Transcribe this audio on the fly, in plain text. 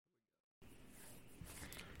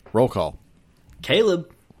Roll call.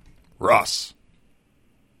 Caleb. Ross.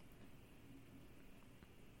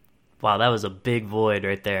 Wow, that was a big void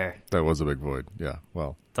right there. That was a big void. Yeah,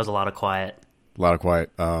 well. That was a lot of quiet. A lot of quiet.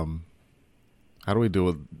 How do we do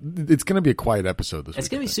it? It's going to be a quiet episode this week. It's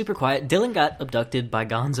going to be super quiet. Dylan got abducted by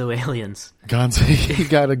gonzo aliens. He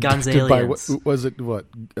got abducted by, was it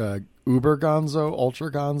Uber Gonzo?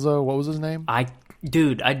 Ultra Gonzo? What was his name? I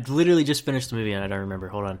literally just finished the movie and I don't remember.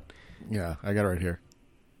 Hold on. Yeah, I got it right here.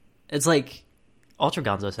 It's like, Ultra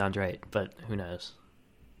Gonzo sounds right, but who knows?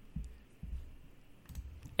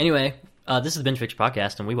 Anyway, this is the Binge Picture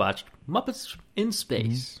Podcast, and we watched Muppets in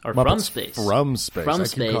Space. Or Muppets From Space. From Space. From I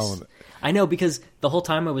Space. keep calling it. I know, because the whole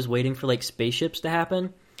time I was waiting for, like, spaceships to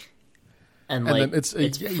happen. And like, then it's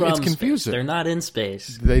from confusing. Space. They're not in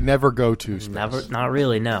space. They never go to space. Never, not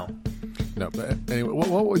really, no. No, but anyway,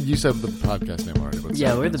 what would you said the podcast name already?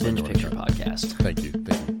 Yeah, we're the Binge Picture Podcast. Thank you.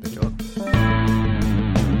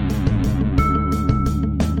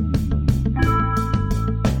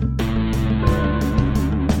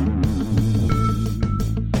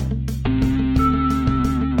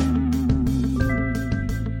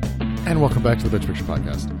 And welcome back to the Binge Picture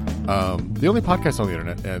Podcast, the only podcast on the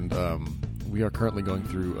internet, and we are currently going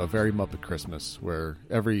through a very Muppet Christmas, where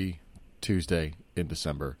every Tuesday in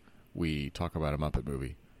December we talk about a Muppet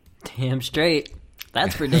movie. Damn straight.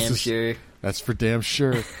 That's for damn sure. That's for damn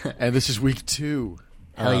sure. And this is week 2.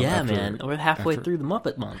 Hell yeah, man! We're halfway through the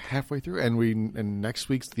Muppet month. Halfway through, and next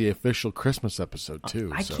week's the official Christmas episode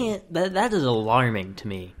too. I can't. That is alarming to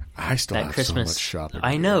me. I still have Christmas, so much shopping.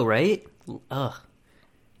 I know, right? Ugh.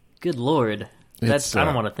 Good Lord. I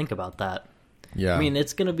don't want to think about that. Yeah. I mean,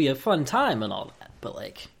 it's going to be a fun time and all that, but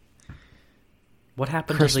like, what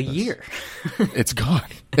happened Christmas. to the year? It's gone.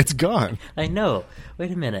 It's gone. I know.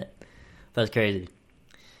 Wait a minute. That's crazy.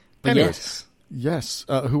 But anyways, yes.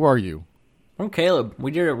 Who are you? I'm Caleb.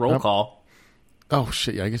 We did a roll call. Oh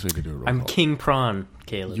shit! Yeah, I guess we could do a roll call. I'm King Prawn,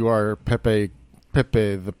 Caleb. You are Pepe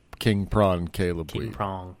the King Prawn, Caleb. King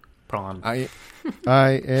Prawn. I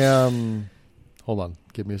am. Hold on.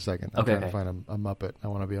 Give me a second. I'm trying to find a Muppet. I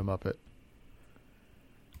want to be a Muppet.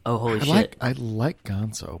 Oh, holy shit. I like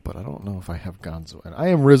Gonzo, but I don't know if I have Gonzo. And I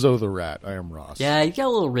am Rizzo the Rat. I am Ross. Yeah, you got a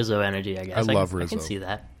little Rizzo energy, I guess. I love Rizzo. I can see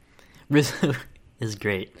that. Rizzo is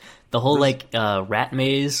great. The whole, rat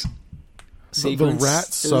maze sequence. The rat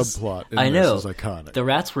subplot in I know. This is iconic. The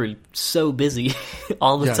rats were so busy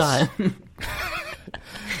all the time.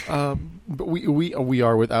 But we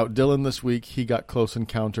are without Dylan this week. He got Close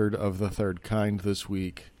Encountered of the Third Kind this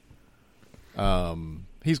week.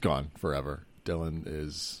 He's gone forever. Dylan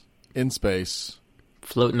is in space,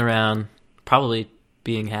 floating around, probably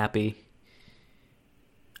being happy.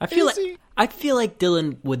 I feel like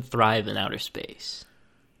Dylan would thrive in outer space.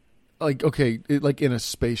 Like in a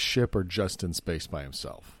spaceship or just in space by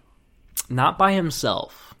himself. Not by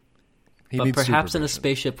himself, but perhaps in a supervision.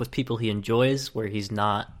 spaceship with people he enjoys, where he's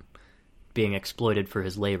not being exploited for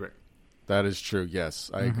his labor. That is true. Yes,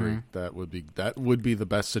 I agree. That would be the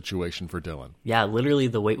best situation for Dylan. Yeah, literally,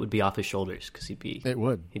 the weight would be off his shoulders because he'd be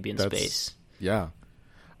in space. Yeah,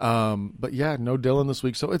 but yeah, no Dylan this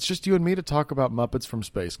week, so it's just you and me to talk about Muppets from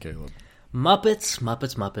space, Caleb. Muppets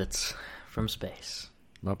from space.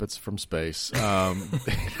 Muppets from space. How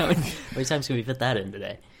many times can we fit that in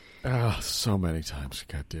today? So many times.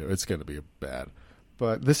 God damn, it's going to be bad.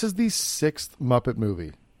 But this is the 6th Muppet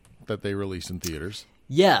movie that they released in theaters.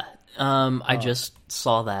 Yeah, I just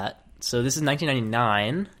saw that. So this is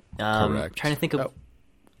 1999. Correct. Trying to think of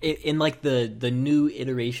in like the new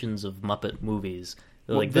iterations of Muppet movies.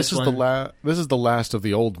 Like this is the last of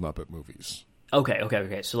the old Muppet movies.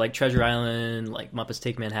 Okay. So like Treasure Island, like Muppets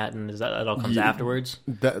Take Manhattan, that all comes afterwards?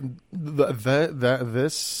 This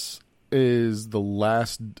is the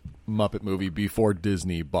last Muppet movie before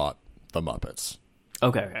Disney bought the Muppets.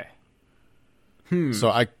 Okay.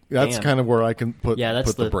 So that's kind of where I can put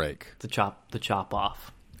the break. The chop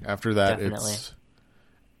off. After that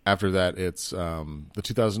it's the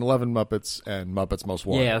 2011 Muppets and Muppets Most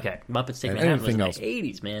Wanted. Yeah, okay. Muppets Take Manhattan was in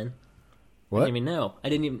the 80s, man. What? I didn't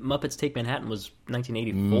even know. Muppets Take Manhattan was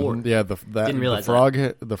 1984. Yeah, didn't realize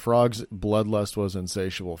the frog's bloodlust was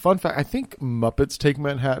insatiable. Fun fact: I think Muppets Take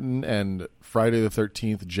Manhattan and Friday the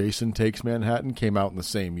 13th, Jason Takes Manhattan came out in the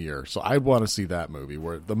same year. So I'd want to see that movie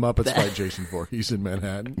where the Muppets fight Jason Voorhees in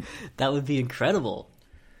Manhattan. That would be incredible.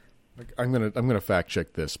 I'm gonna fact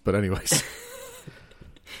check this, but anyways,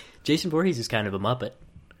 Jason Voorhees is kind of a Muppet.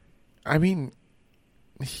 I mean,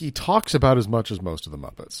 he talks about as much as most of the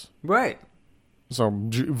Muppets, right? So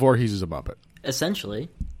Voorhees is a Muppet. Essentially.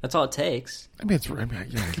 That's all it takes. Just throw him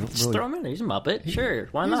in there. He's a Muppet. Sure.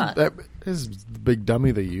 Why not? His big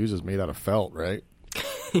dummy they use is made out of felt, right?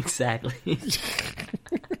 Exactly.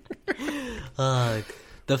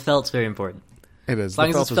 The felt's very important. It is. As long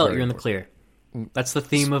as it's felt, you're in the clear. That's the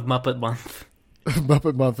theme of Muppet Month.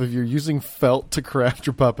 Muppet Month. If you're using felt to craft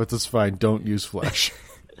your puppets, it's fine. Don't use flesh.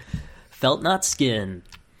 Felt, not skin.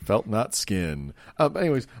 Felt, not skin.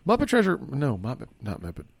 Anyways, Muppet Treasure. No, Muppet, not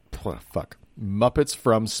Muppet. Fuck. Muppets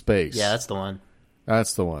from Space. Yeah, that's the one.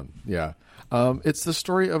 That's the one. Yeah. It's the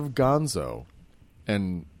story of Gonzo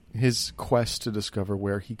and his quest to discover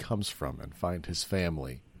where he comes from and find his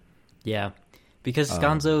family. Yeah. Because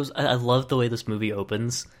Gonzo's... I love the way this movie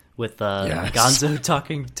opens with Yes. Gonzo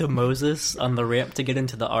talking to Moses on the ramp to get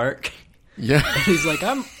into the Ark. Yeah. And he's like,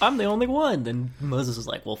 I'm the only one. And Moses is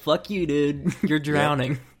like, well, fuck you, dude. You're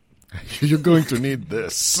drowning. You're going to need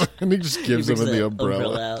this. And he just gives him the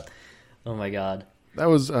umbrella. Out. Oh, my God. That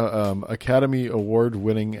was Academy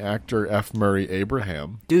Award-winning actor F. Murray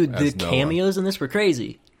Abraham. Dude, the cameos in this were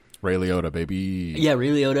crazy. Ray Liotta, baby. Yeah, Ray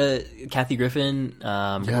Liotta, Kathy Griffin,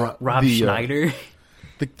 Rob Schneider.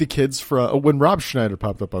 The kids from... when Rob Schneider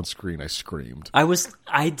popped up on screen, I screamed. I was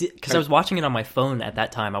watching it on my phone at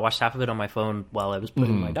that time. I watched half of it on my phone while I was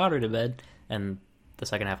putting my daughter to bed, and the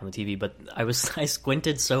second half on the TV. But I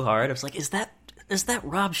squinted so hard. I was like, "Is that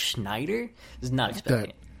Rob Schneider?" I was not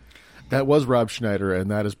expecting it. That was Rob Schneider,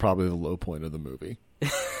 and that is probably the low point of the movie.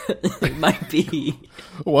 It might be.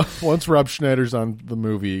 Once Rob Schneider's on the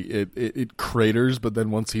movie, it craters, but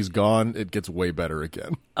then once he's gone, it gets way better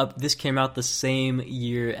again. This came out the same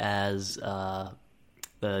year as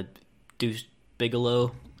the Deuce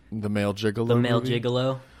Bigelow. The Male Gigolo The Male movie?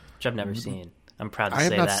 Gigolo, which I've never seen. I'm proud to I say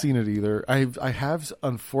that. have not seen it either. I have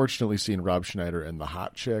unfortunately seen Rob Schneider and The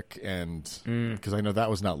Hot Chick, and because I know that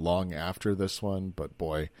was not long after this one, but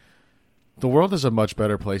boy... The world is a much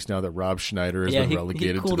better place now that Rob Schneider has been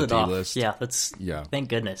relegated to the D-list. Yeah, thank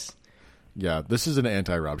goodness. Yeah, this is an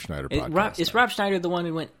anti-Rob Schneider podcast. Is Rob Schneider the one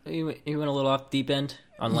who went a little off the deep end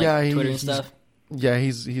on Twitter and stuff? Yeah,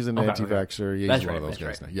 he's an anti-vaxxer. Okay. Yeah, he's one of those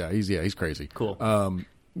guys now. Yeah, he's crazy. Cool.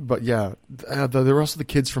 But yeah, there were also the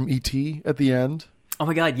kids from E.T. at the end. Oh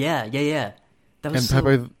my God, yeah. That was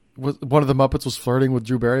Pepe, one of the Muppets was flirting with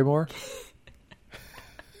Drew Barrymore.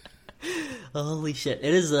 Holy shit.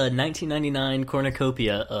 It is a 1999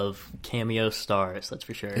 cornucopia of cameo stars, that's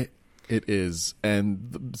for sure. It is.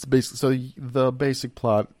 And the basic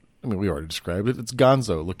plot, I mean, we already described it. It's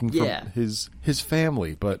Gonzo looking for his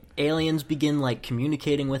family, but... aliens begin,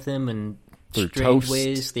 communicating with him in strange toast.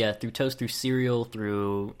 ways. Yeah, through toast, through cereal,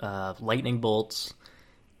 through lightning bolts.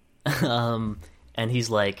 And he's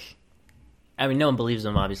like... I mean, no one believes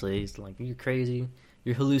him, obviously. He's like, you're crazy.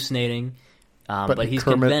 You're hallucinating. But he's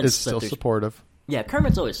Kermit convinced is still supportive. Yeah,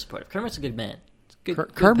 Kermit's always supportive. Kermit's a good man. Good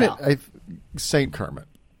Kermit, pal. Saint Kermit.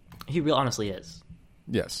 He real honestly is.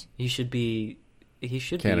 Yes, he should be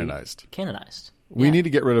canonized. We need to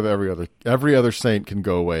get rid of every other saint can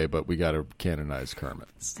go away, but we got to canonize Kermit.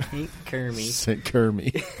 Saint Kermit. Saint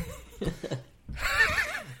Kermit.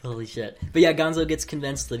 Holy shit! But yeah, Gonzo gets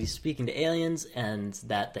convinced that he's speaking to aliens and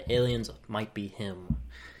that the aliens might be him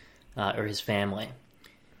or his family,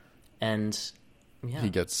 and. Yeah.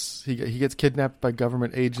 He gets kidnapped by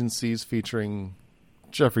government agencies featuring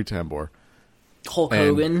Jeffrey Tambor, Hulk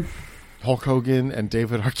Hogan, and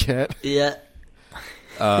David Arquette. Yeah.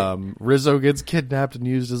 Rizzo gets kidnapped and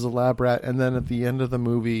used as a lab rat, and then at the end of the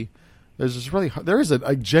movie, there is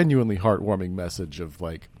a genuinely heartwarming message of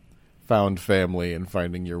found family and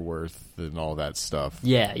finding your worth and all that stuff.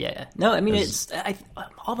 Yeah. No, I mean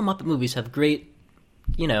all the Muppet movies have great,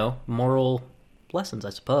 moral lessons,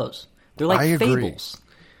 I suppose. They're like fables.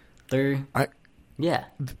 They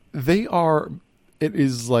are. It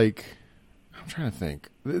is like, I'm trying to think.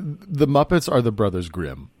 The Muppets are the Brothers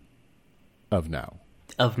Grimm of now.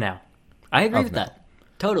 I agree with that.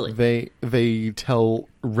 Totally. They tell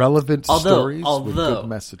relevant stories with good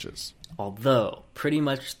messages. Although, pretty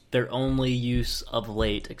much their only use of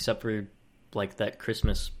late, except for that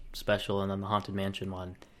Christmas special and then the Haunted Mansion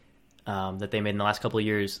one, that they made in the last couple of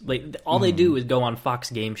years. All they do is go on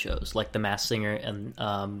Fox game shows, like The Masked Singer and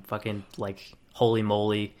Holy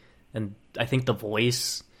Moly, and I think The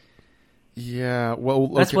Voice. Yeah, well,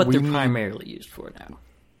 that's what they're primarily used for now.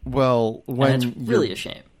 Well, and it's really a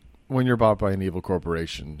shame when you're bought by an evil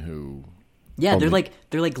corporation who. Yeah,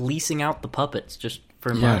 they're leasing out the puppets just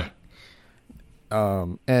for money.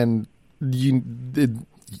 And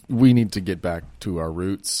we need to get back to our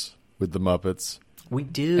roots with the Muppets. We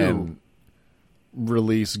do. And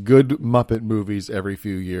release good Muppet movies every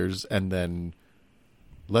few years and then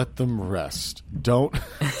let them rest. Don't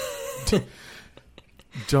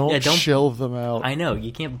chill them out. I know,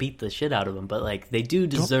 you can't beat the shit out of them, but they do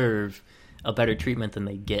deserve a better treatment than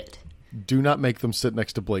they get. Do not make them sit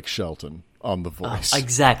next to Blake Shelton on The Voice.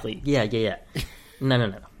 Exactly. Yeah.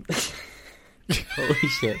 No. Holy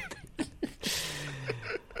shit.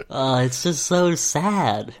 It's just so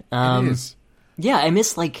sad. It is. Yeah, I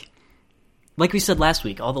miss, like we said last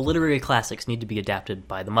week, all the literary classics need to be adapted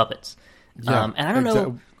by the Muppets. Yeah, and I don't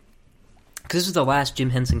know, because this is the last Jim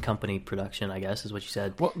Henson Company production, I guess, is what you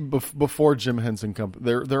said. Well, before Jim Henson Company,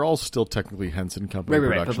 they're all still technically Henson Company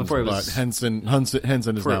productions. But before it was Henson is now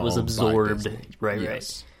it was owned absorbed. by Disney. Right.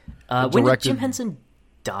 Yes. When did Jim Henson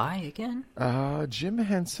die again? Jim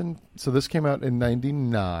Henson. So this came out in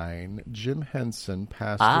 '99. Jim Henson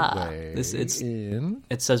passed away.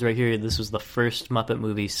 It says right here, this was the first Muppet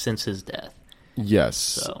movie since his death. Yes.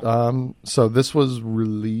 So this was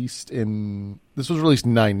released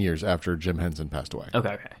 9 years after Jim Henson passed away.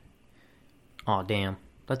 Okay. Oh, damn.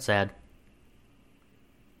 That's sad.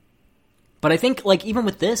 But I think, like, even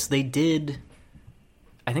with this, they did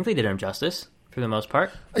him justice for the most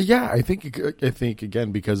part. Yeah, I think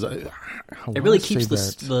again, because it really keeps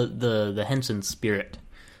the Henson spirit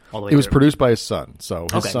all the way It was through. produced by his son, so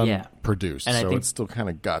his son yeah. produced, and so it's still kind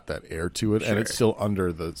of got that air to it, Sure. and it's still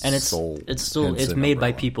under the it's made by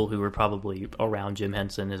umbrella. people who were probably around Jim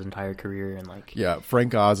Henson his entire career, and like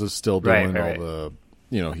Frank Oz is still doing Right. all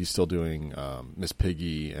the, he's still doing Miss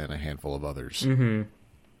Piggy and a handful of others. Mm-hmm.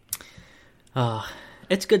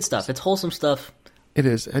 It's good stuff. It's wholesome stuff. It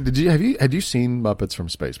is. Had you seen Muppets from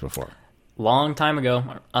Space before? Long time ago.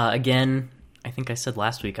 Again, I think I said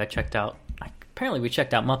last week apparently we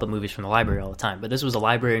checked out Muppet movies from the library all the time, but this was a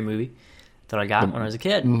library movie that I got when I was a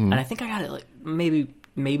kid, and I think I got it like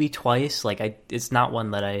maybe twice. Like it's not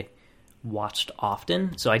one that I watched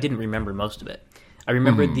often, so I didn't remember most of it. I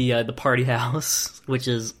remembered the party house, which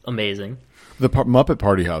is amazing. The Muppet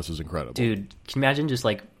Party House is incredible. Dude, can you imagine just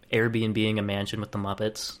like Airbnb-ing a mansion with the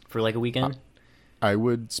Muppets for like a weekend? I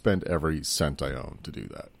would spend every cent I own to do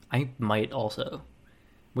that. I might also,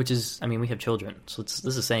 which is, I mean, we have children, so this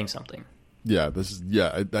is saying something. Yeah,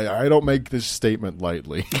 I don't make this statement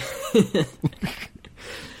lightly.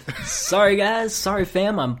 Sorry, guys. Sorry,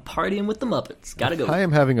 fam. I'm partying with the Muppets. Gotta go. I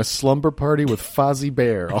am having a slumber party with Fozzie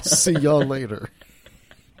Bear. I'll see y'all later.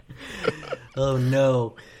 Oh,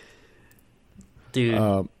 no.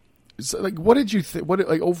 Dude. So, like, what did you think?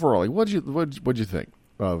 Overall, like, what'd you think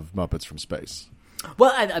of Muppets from Space?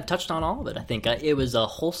 Well, I've touched on all of it. I think it was a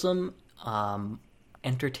wholesome,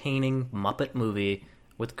 entertaining Muppet movie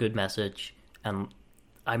with good message, and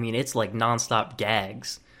I mean, it's like nonstop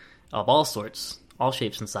gags of all sorts, all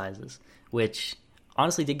shapes and sizes, which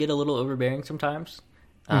honestly did get a little overbearing sometimes.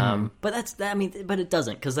 But but it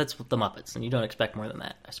doesn't, because that's the Muppets, and you don't expect more than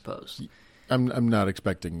that, I suppose. I'm not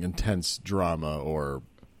expecting intense drama or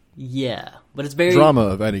but it's very drama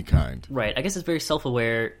of any kind. Right. I guess it's very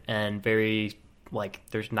self-aware and very like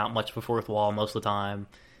there's not much of a fourth wall most of the time,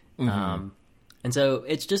 and so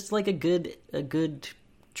it's just like a good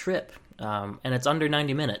trip, and it's under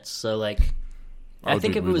 90 minutes. So like, I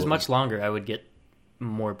think if it was much longer, I would get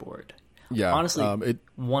more bored. Yeah, honestly,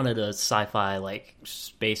 wanted a sci-fi like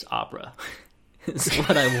space opera. Is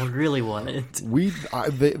what I really wanted.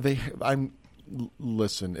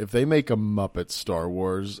 Listen, if they make a Muppet Star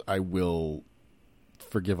Wars, I will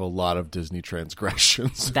forgive a lot of Disney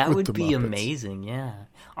transgressions. That would be Muppets. amazing, yeah.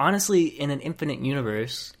 Honestly, in an infinite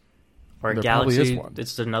universe or a There galaxy, probably is one.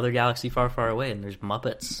 it's another galaxy far, far away, and there's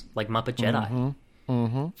Muppets, like Muppet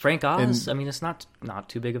Jedi. Frank Oz, I mean, it's not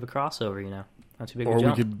too big of a crossover, not too big of a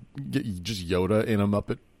jump. Or we could get just Yoda in a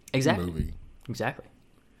Muppet movie. Exactly.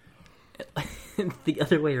 The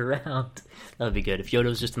other way around. That would be good. If Yoda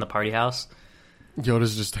was just in the party house.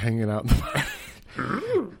 Yoda's just hanging out.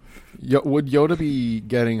 Would Yoda be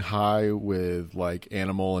getting high with like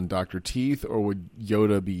Animal and Dr. Teeth, or would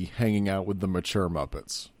Yoda be hanging out with the mature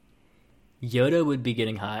Muppets? Yoda would be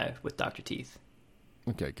getting high with Dr. Teeth.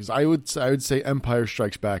 Okay, because I would say Empire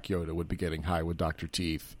Strikes Back Yoda would be getting high with Dr.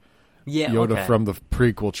 Teeth. Yeah, Yoda from the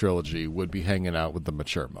prequel trilogy would be hanging out with the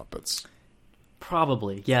mature Muppets.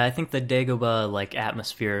 Probably. Yeah, I think the Dagobah like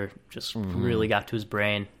atmosphere just really got to his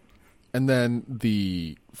brain. And then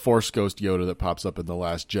the Force Ghost Yoda that pops up in The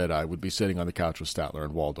Last Jedi would be sitting on the couch with Statler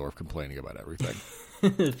and Waldorf complaining about everything.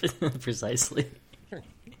 Precisely.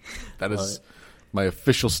 That is my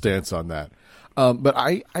official stance on that. But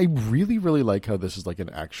I really, really like how this is like an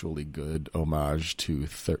actually good homage to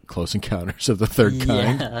Close Encounters of the Third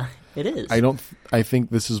Kind. Yeah, it is. I think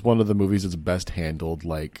this is one of the movies that's best handled,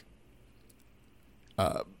 like,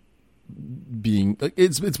 being...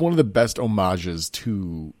 It's one of the best homages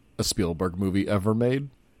to a Spielberg movie ever made.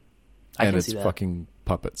 I and can it's see that. fucking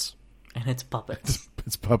puppets. And it's puppets.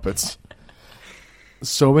 It's puppets.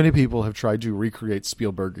 so many people have tried to recreate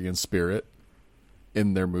Spielbergian spirit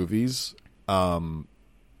in their movies. And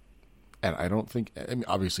I don't think... I mean,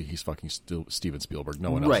 obviously, he's fucking Steven Spielberg.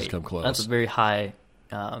 No one else has come close. That's a very high...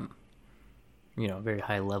 very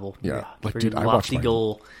high level. Yeah. Like, dude, I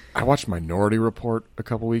watched Minority Report a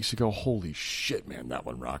couple weeks ago. Holy shit, man. That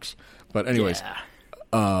one rocks. But anyways...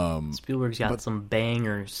 Yeah. Spielberg's got some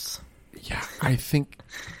bangers. Yeah, I think...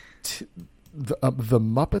 The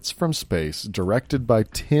Muppets from Space, directed by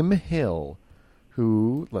Tim Hill,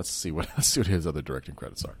 who... Let's see what his other directing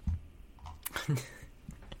credits are.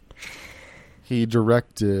 He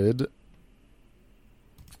directed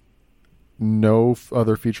no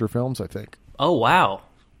other feature films, I think. Oh, wow.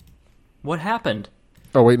 What happened?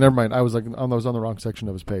 Oh, wait, never mind. I was on the wrong section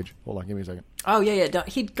of his page. Hold on, give me a second. Oh, yeah.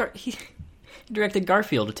 He directed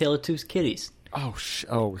Garfield, A Tale of Two Kitties. And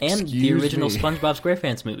the original SpongeBob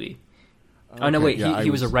SquarePants movie. Okay, oh, no, wait. He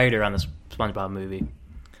was a writer on the SpongeBob movie.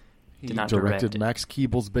 He directed Max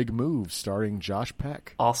Keeble's Big Move, starring Josh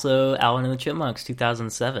Peck. Also, Alvin and the Chipmunks,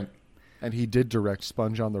 2007. And he did direct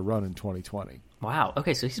Sponge on the Run in 2020. Wow.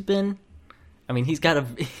 Okay, so he's been... I mean, he's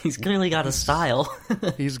clearly got a style.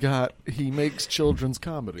 He makes children's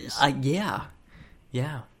comedies. Yeah.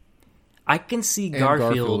 I can see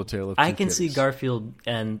Garfield. A Tale of Two I can Kitties. see Garfield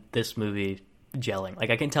and this movie gelling.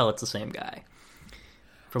 Like, I can tell it's the same guy.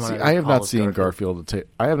 I have not seen Garfield.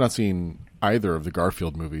 I have not seen either of the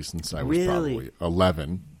Garfield movies since I was probably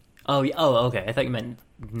 11. Oh, yeah. Oh, okay. I thought you meant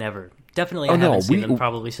never. Definitely, I haven't seen them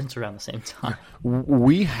probably since around the same time.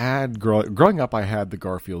 We had growing up. I had the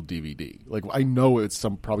Garfield DVD. Like, I know it's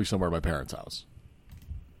probably somewhere at my parents' house.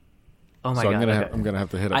 Oh my god! I'm gonna have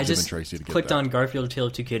to hit up Jim and Tracy to get that. I just clicked on Garfield: A Tale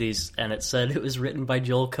of Two Kitties, and it said it was written by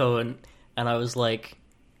Joel Cohen, and I was like,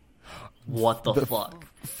 "What the fuck?"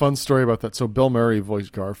 Fun story about that. So Bill Murray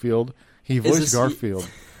voiced Garfield. He voiced Garfield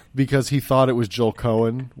because he thought it was Joel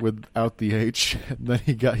Cohen without the H. And then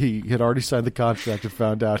he had already signed the contract and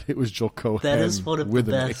found out it was Joel Cohen. That is one of the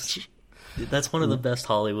best. That's one of the best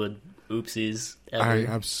Hollywood oopsies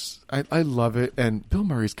ever. I love it, and Bill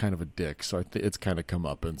Murray's kind of a dick, so I think it's kind of come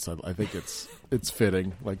up, and so I think it's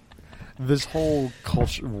fitting. Like, this whole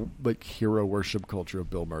culture, like hero worship culture of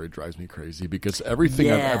Bill Murray, drives me crazy because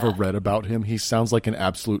everything I've ever read about him, he sounds like an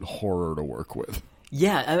absolute horror to work with.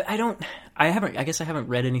 Yeah, I guess I haven't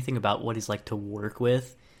read anything about what he's like to work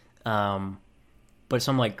with, but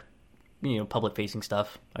some like public facing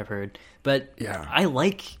stuff I've heard. But yeah, I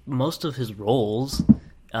like most of his roles.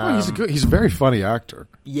 He's a very funny actor.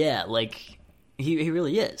 Yeah, like he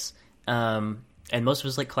really is. And most of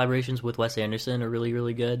his like collaborations with Wes Anderson are really,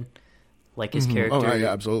 really good. Like his character. Oh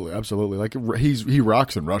yeah, absolutely. Like he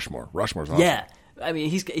rocks in Rushmore. Rushmore's awesome. Yeah, I mean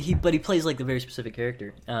he plays like the very specific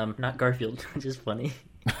character. Not Garfield, which is funny.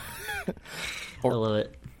 I love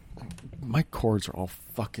it. My cords are all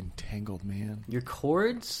fucking tangled, man. Your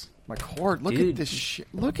cords? My cord. Look at this shit.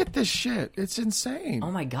 Look at this shit. It's insane.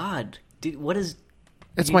 Oh my god, dude! What is?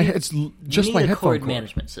 It's just my headphone cord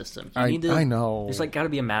management system. I know. There's like got to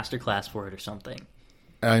be a master class for it or something.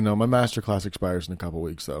 I know. My master class expires in a couple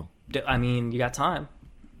weeks, though. I mean, you got time.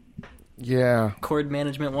 Yeah. Cord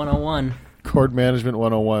management 101. Cord management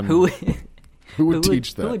 101. Who would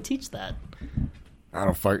teach that? Who would teach that? I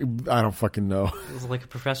don't fucking know. It was like a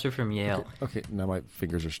professor from Yale. Okay, now my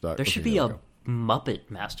fingers are stuck. There should be a Muppet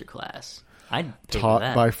masterclass. I'd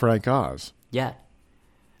taught by Frank Oz. Yeah.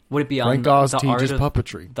 Would it be on Frank Oz teaches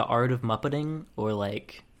puppetry? The art of muppeting, or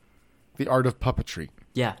like the art of puppetry?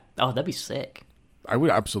 Yeah. Oh, that'd be sick. I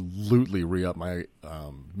would absolutely re-up my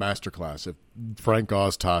masterclass if Frank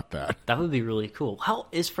Oz taught that. That would be really cool. How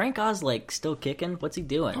is Frank Oz like still kicking? What's he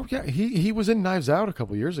doing? Oh yeah, he was in Knives Out a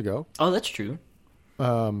couple years ago. Oh, that's true.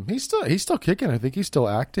 He's still kicking. I think he's still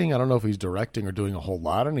acting. I don't know if he's directing or doing a whole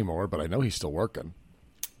lot anymore, but I know he's still working.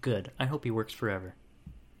 Good. I hope he works forever.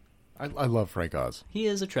 I love Frank Oz. He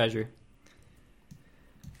is a treasure.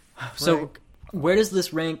 So, where does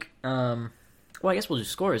this rank? Well, I guess we'll do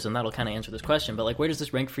scores, and that'll kind of answer this question. But like, where does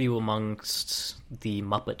this rank for you amongst the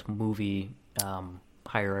Muppet movie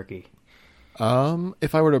hierarchy?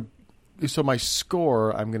 If I were to, so my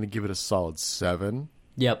score, I'm going to give it a solid 7.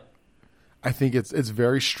 Yep. I think it's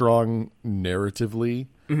very strong narratively.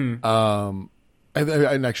 Mm-hmm.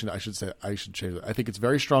 And actually, I should change it. I think it's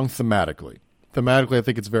very strong thematically. Thematically, I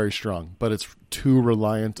think it's very strong, but it's too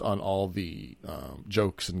reliant on all the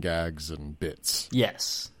jokes and gags and bits.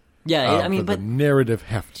 Yes. Yeah, I mean, but the narrative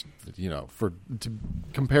heft,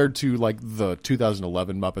 compared to like the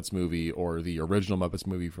 2011 Muppets movie or the original Muppets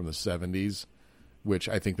movie from the 70s, which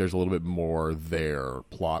I think there's a little bit more there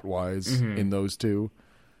plot-wise in those two.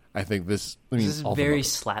 I think this is very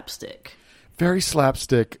slapstick. Very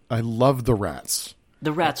slapstick. I love the rats.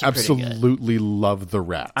 The rats are pretty good. Absolutely love the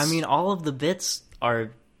rats. I mean, all of the bits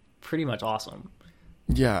are pretty much awesome.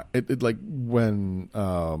 Yeah, it like when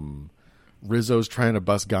Rizzo's trying to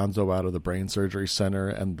bust Gonzo out of the brain surgery center,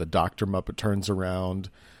 and the Dr. Muppet turns around,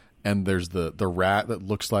 and there's the rat that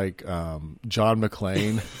looks like John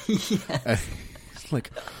McClane. Yes. It's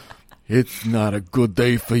like, it's not a good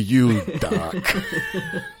day for you, Doc.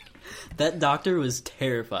 That doctor was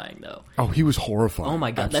terrifying, though. Oh, he was horrifying. Oh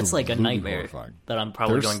my god, Absolutely that's like a nightmare horrifying. that I'm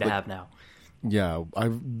probably going to have now. Yeah,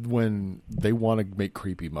 when they want to make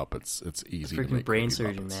creepy Muppets, it's easy to Freaking make brain creepy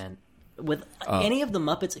surgeon, Muppets. man. With any of the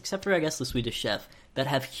Muppets, except for, I guess, the Swedish Chef, that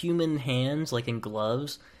have human hands, like in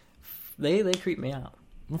gloves, they creep me out.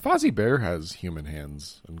 Well, Fozzie Bear has human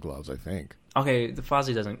hands and gloves, I think. Okay, the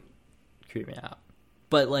Fozzie doesn't creep me out.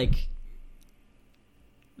 But, like,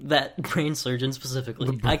 that brain surgeon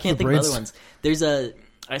specifically. I can't think of other ones. There's a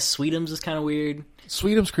Sweetums is kind of weird.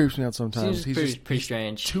 Sweetums creeps me out sometimes. He's pretty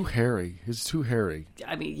strange. Too hairy. He's too hairy.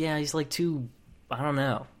 I mean, yeah, he's like too... I don't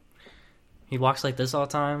know. He walks like this all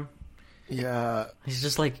the time. Yeah. He's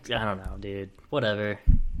just like... I don't know, dude. Whatever.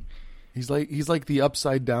 He's like the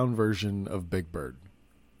upside down version of Big Bird.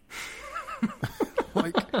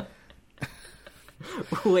 Like...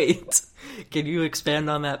 Wait. Can you expand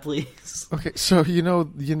on that, please? Okay, so you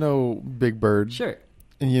know Big Bird. Sure.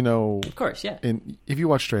 And Of course, yeah. And if you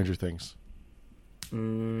watch Stranger Things.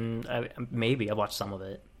 Maybe. I watched some of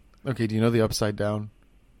it. Okay, do you know the upside down?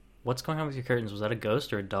 What's going on with your curtains? Was that a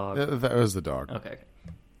ghost or a dog? That was the dog. Okay.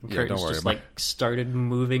 Yeah, Curtains don't worry just about like started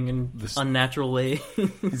moving in unnatural ways.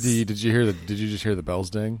 Did you just hear the bells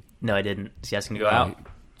ding? No, I didn't. Is he asking to go out?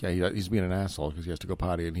 He's being an asshole because he has to go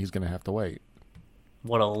potty and he's going to have to wait.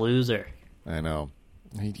 What a loser. I know.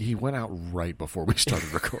 He went out right before we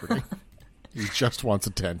started recording. He just wants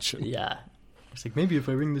attention. Yeah. It's like, maybe if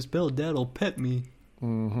I ring this bell, Dad will pet me.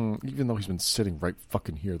 Mm-hmm. Even though he's been sitting right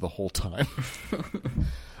fucking here the whole time.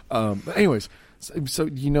 But anyways, so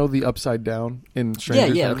you know the upside down in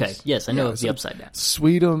Stranger Things? Okay. Yes, I know of the upside down.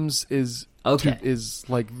 Sweetums is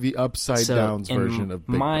like the upside down's in version of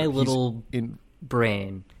Big my Bird. little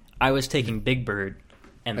brain, I was taking Big Bird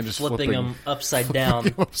and just flipping him upside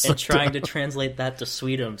down and trying to translate that to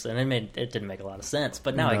Sweetums, and it didn't make a lot of sense.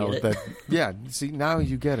 But now I get it. See, now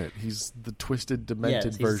you get it. He's the twisted,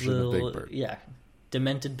 demented version of Big Bird. Yeah,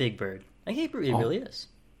 demented Big Bird. I think he really is.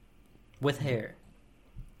 With hair.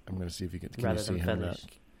 I'm going to see if you can Rather you see than him now? feathers.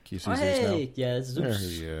 Can you see Oh, his now? hey, yeah, Zeus. There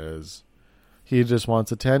he is. He just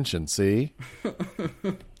wants attention, see?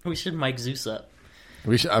 We should mic Zeus up.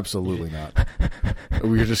 We should absolutely not.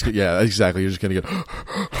 We're just exactly. You're just gonna get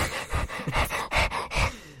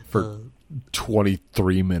for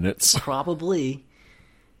 23 minutes. Probably.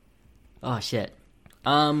 Oh shit.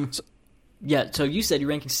 So you said you're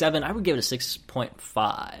ranking 7. I would give it a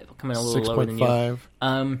 6.5. Coming a little lower than you.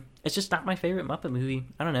 6.5. It's just not my favorite Muppet movie.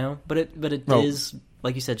 I don't know, but it is,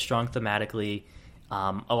 like you said, strong thematically.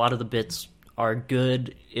 A lot of the bits are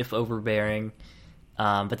good if overbearing,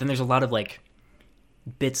 but then there's a lot of like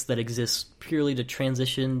bits that exist purely to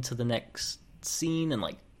transition to the next scene in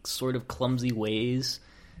like sort of clumsy ways.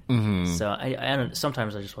 Mm-hmm. So I don't.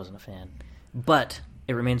 Sometimes I just wasn't a fan, but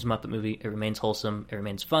it remains a Muppet movie. It remains wholesome. It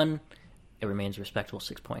remains fun. It remains a respectable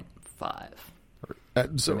 6.5.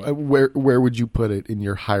 Where would you put it in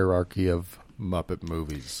your hierarchy of Muppet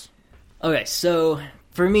movies? Okay, so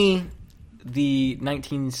for me, the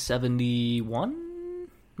 1971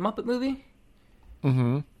 Muppet movie,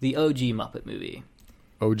 the OG Muppet movie,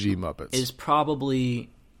 OG Muppets is probably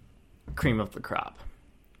cream of the crop.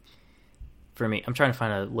 For me, I'm trying to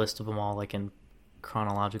find a list of them all, like in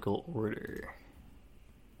chronological order.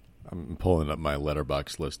 I'm pulling up my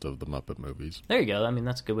Letterboxd list of the Muppet movies. There you go. I mean,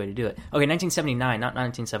 that's a good way to do it. Okay, 1979, not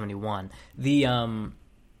 1971. The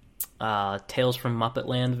Tales from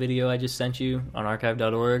Muppetland video I just sent you on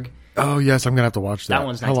archive.org. Oh, yes, I'm going to have to watch that. That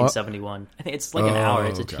one's 1971. I think it's like an hour.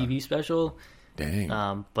 It's a TV special. Dang.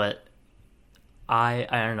 But I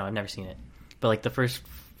don't know. I've never seen it. But like the first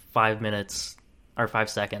 5 minutes or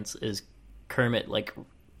 5 seconds is Kermit like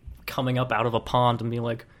coming up out of a pond and being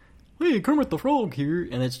like, "Hey, Kermit the Frog here,"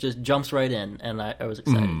 and it just jumps right in, and I was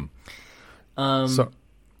excited.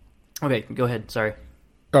 Okay, go ahead. Sorry.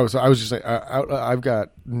 Oh, so I was just saying, I've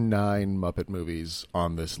got 9 Muppet movies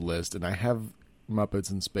on this list, and I have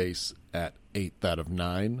Muppets in Space at 8 out of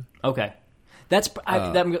 9. Okay,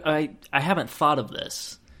 I haven't thought of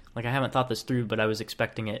this. Like, I haven't thought this through, but I was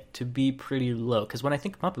expecting it to be pretty low. Because when I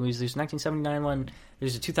think of Muppet movies, there's a 1979 one,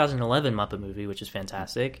 there's a 2011 Muppet movie, which is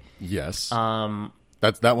fantastic. Yes.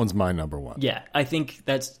 That one's my number 1. Yeah, I think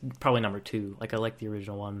that's probably number 2. Like, I like the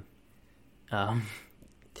original one.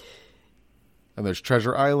 And there's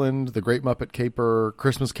Treasure Island, The Great Muppet Caper,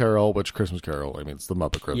 Christmas Carol, which Christmas Carol, I mean, it's the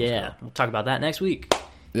Muppet Christmas Carol. Yeah, we'll talk about that next week.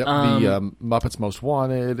 Yep, the Muppets Most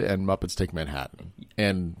Wanted and Muppets Take Manhattan.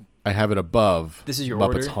 And I have it above This is your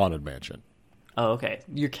Muppets order? Haunted Mansion. Oh, okay.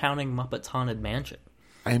 You're counting Muppets Haunted Mansion.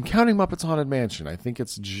 I am counting Muppets Haunted Mansion. I think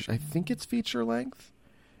it's feature length.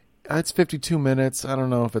 It's 52 minutes. I don't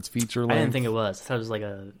know if it's feature length. I didn't think it was. I thought it was like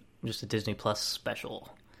just a Disney Plus special.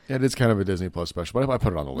 It is kind of a Disney Plus special, but I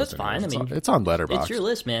put it on the list. That's fine. Anyways. It's on Letterboxd. It's your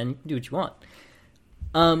list, man. You can do what you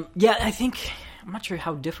want. Yeah, I think I'm not sure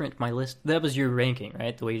how different my list. That was your ranking,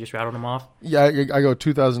 right? The way you just rattled them off. Yeah, I go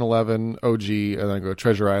 2011 OG, and then I go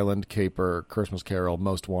Treasure Island, Caper, Christmas Carol,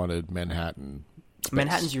 Most Wanted, Manhattan. Space.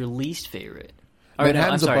 Manhattan's your least favorite.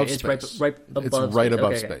 Manhattan's no, I'm sorry. above It's Space. right above. It's right Space.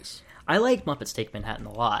 above Okay. Space. I like Muppets Take Manhattan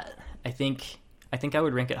a lot. I think I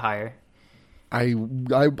would rank it higher. I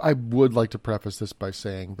would like to preface this by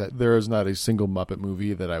saying that there is not a single Muppet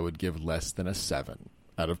movie that I would give less than a 7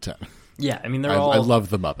 out of 10. Yeah, I mean I love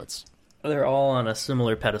the Muppets. They're all on a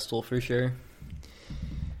similar pedestal for sure.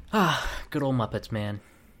 Good old Muppets, man.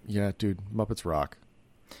 Yeah, dude, Muppets rock.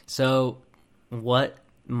 So, what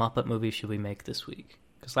Muppet movie should we make this week?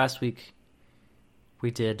 Because last week we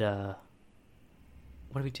did. What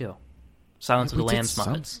did we do? Silence of the Lambs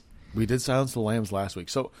Muppets. We did Silence of the Lambs last week.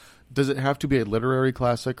 So, does it have to be a literary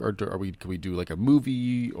classic, or can we do like a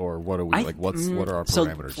movie, or what are we like? What are our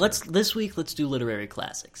parameters? So this week let's do literary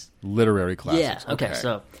classics. Literary classics. Yeah. Okay.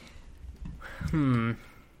 So,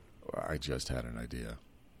 I just had an idea.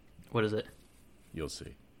 what is it? You'll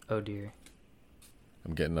see. Oh dear.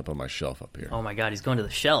 I'm getting up on my shelf up here. Oh my God, he's going to the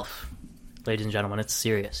shelf. Ladies and gentlemen, it's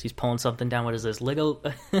serious. He's pulling something down. What is this? Lego,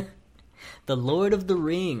 The Lord of the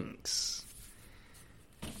Rings.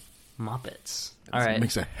 Muppets. All right. It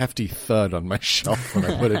makes a hefty thud on my shelf when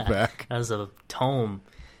I put it back. That was a tome.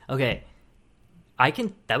 Okay.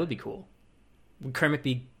 That would be cool. Would Kermit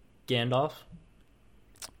be Gandalf?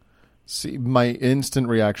 See, my instant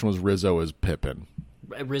reaction was Rizzo as Pippin.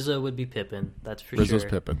 Rizzo would be Pippin. That's for Rizzo's sure.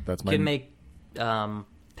 Pippin. That's my. Could make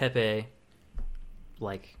Pepe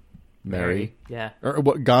like Mary. Yeah. Or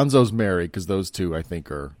what? Gonzo's Mary, because those two I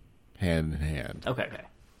think are hand in hand. Okay.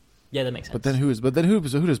 Yeah, that makes sense. But then who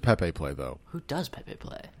does Pepe play though? Who does Pepe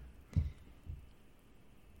play?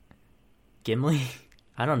 Gimli?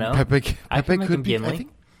 I don't know. Pepe I could make him could be. Gimli.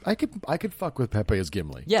 I think I could fuck with Pepe as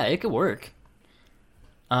Gimli. Yeah, it could work.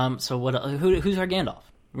 So what? Who's our Gandalf?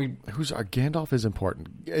 Who's our Gandalf is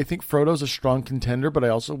important. I think Frodo's a strong contender, but I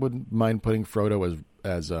also wouldn't mind putting Frodo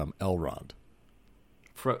as Elrond.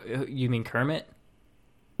 You mean Kermit?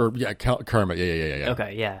 Or yeah, Kermit. Yeah.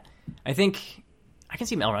 Okay, yeah. I think I can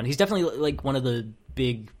see him Elrond. He's definitely like one of the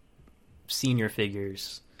big senior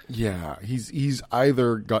figures. Yeah, he's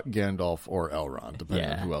either got Gandalf or Elrond, depending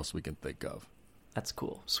on who else we can think of. That's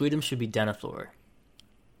cool. Sweetums should be Denethor.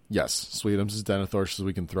 Yes, Sweetums is Denethor, so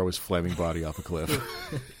we can throw his flaming body off a cliff.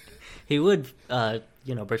 He would,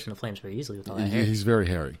 burst into flames very easily with all that hair. He's very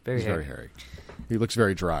hairy. Very hairy. He looks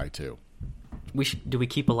very dry too. Do we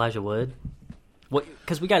keep Elijah Wood? What?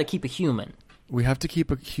 Because we got to keep a human. We have to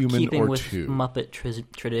keep a human Keeping or with two. Muppet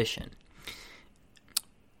tradition.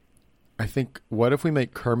 I think. What if we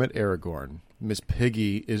make Kermit Aragorn? Miss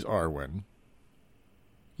Piggy is Arwen.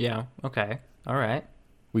 Yeah. Okay. All right.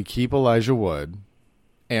 We keep Elijah Wood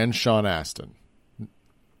and Sean Astin.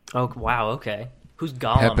 Oh wow. Okay. Who's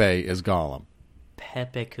Gollum? Pepe is Gollum.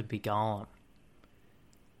 Pepe could be Gollum.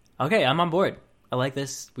 Okay, I'm on board. I like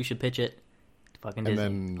this. We should pitch it. Fucking Disney.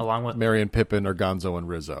 And then along with Mary and Pippin are Gonzo and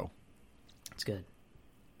Rizzo. That's good.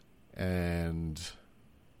 And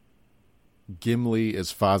Gimli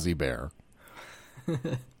is Fozzie Bear. Who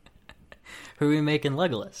are we making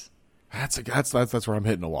Legolas? That's where I'm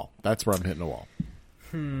hitting a wall. That's where I'm hitting a wall.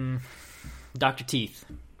 Dr. Teeth.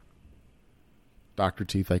 Dr.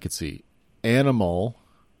 Teeth, I could see. Animal.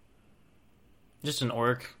 Just an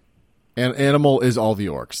orc. And Animal is all the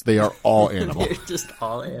orcs. They are all animal. They're just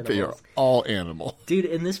all animals. They are all animal. Dude,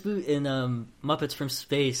 in this movie, in Muppets from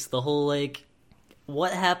Space, the whole, like,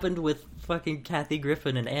 what happened with fucking Kathy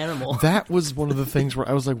Griffin and Animal? That was one of the things where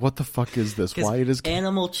I was like, what the fuck is this? Why it is...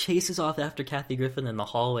 Animal chases off after Kathy Griffin in the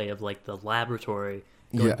hallway of, like, the laboratory.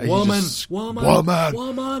 Going, yeah, woman.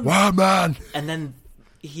 And then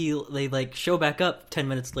they like show back up 10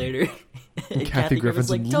 minutes later. And Kathy Griffin's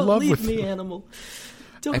like, in "Don't love leave with me, him." Animal.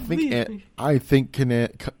 Don't leave me." I think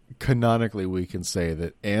canonically we can say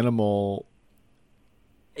that Animal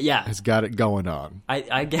has got it going on.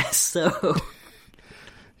 I guess so.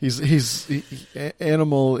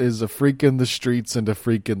 Animal is a freak in the streets and a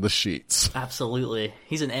freak in the sheets. Absolutely.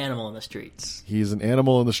 He's an animal in the streets. He's an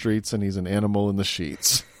animal in the streets and he's an animal in the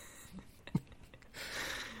sheets.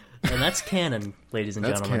 And that's canon, ladies and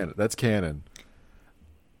gentlemen. That's canon.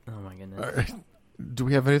 Oh my goodness. All right. Do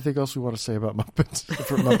we have anything else we want to say about Muppets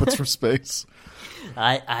Muppets from Space?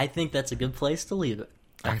 I think that's a good place to leave it.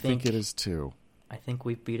 I think it is too. I think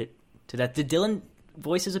we beat it to that. Did Dylan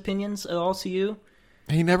voice his opinions at all to you?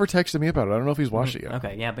 He never texted me about it. I don't know if he's watched it yet.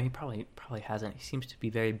 Okay, yeah, but he probably hasn't. He seems to be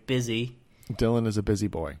very busy. Dylan is a busy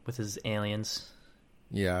boy with his aliens.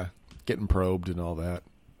 Yeah, getting probed and all that.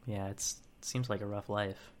 Yeah, it seems like a rough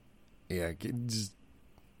life. Yeah, just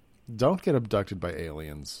don't get abducted by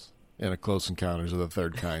aliens in a Close Encounters of the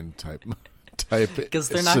Third Kind type because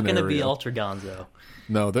they're not going to be Ultra Gonzo.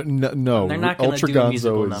 No, they're not going to do a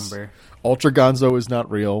musical number. Ultra Gonzo is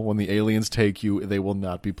not real. When the aliens take you, they will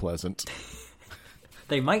not be pleasant.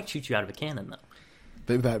 They might shoot you out of a cannon, though.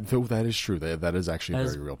 That is true. That is actually a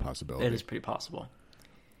very real possibility. It is pretty possible.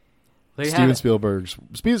 Steven Spielberg's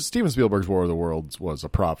War of the Worlds was a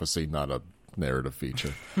prophecy, not a narrative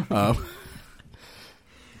feature. And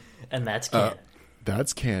that's canon.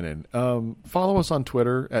 That's canon. Follow us on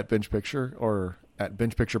Twitter at Binge Picture or at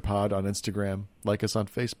Binge Picture Pod on Instagram. Like us on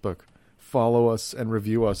Facebook. Follow us and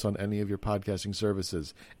review us on any of your podcasting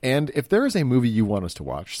services. And if there is a movie you want us to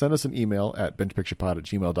watch, send us an email at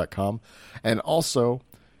bingepicturepod@gmail.com. And also,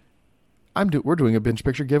 we're doing a Binge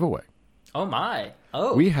Picture giveaway. Oh, my.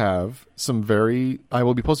 Oh. We have I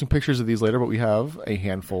will be posting pictures of these later, but we have a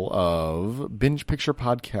handful of Binge Picture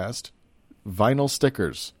Podcast vinyl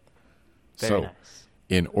stickers. Very nice.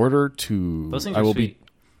 In order to... Those things are sweet.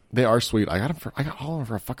 They are sweet. I got all of them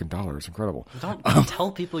for a fucking $1. It's incredible. Don't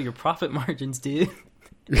tell people your profit margins, dude.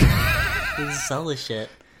 Just sell this shit.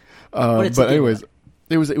 But anyways,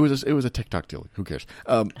 it was a TikTok deal. Who cares?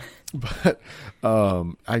 I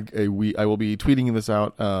will be tweeting this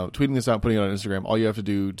out, putting it on Instagram. All you have to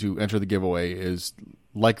do to enter the giveaway is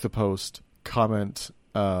like the post, comment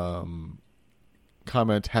hashtag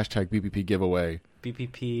BPP giveaway.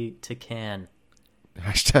 BPP to can.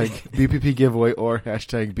 Hashtag BPP giveaway or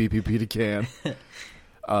hashtag BPP to can.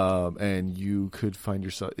 And you could find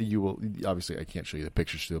yourself, obviously I can't show you the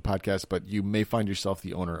pictures to the podcast, but you may find yourself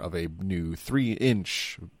the owner of a new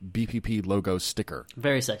 3-inch BPP logo sticker.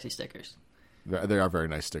 Very sexy stickers. They are very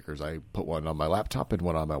nice stickers. I put one on my laptop and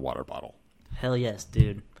one on my water bottle. Hell yes,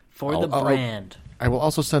 dude. For the brand. I will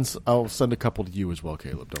also I'll send a couple to you as well,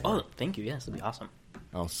 Caleb. Don't worry. Oh, thank you. Yes, that'd be awesome.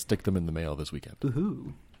 I'll stick them in the mail this weekend.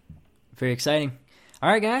 Woohoo. Very exciting. All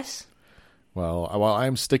right, guys. Well, while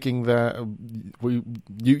I'm sticking that,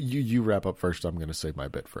 you wrap up first. I'm going to save my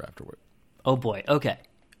bit for afterward. Oh, boy. Okay.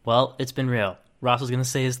 Well, it's been real. Ross is going to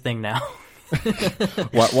say his thing now.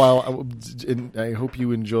 While I hope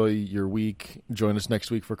you enjoy your week. Join us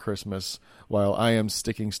next week for Christmas. While I am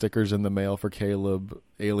sticking stickers in the mail for Caleb,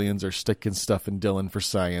 aliens are sticking stuff in Dylan for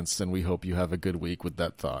science, and we hope you have a good week with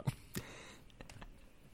that thought.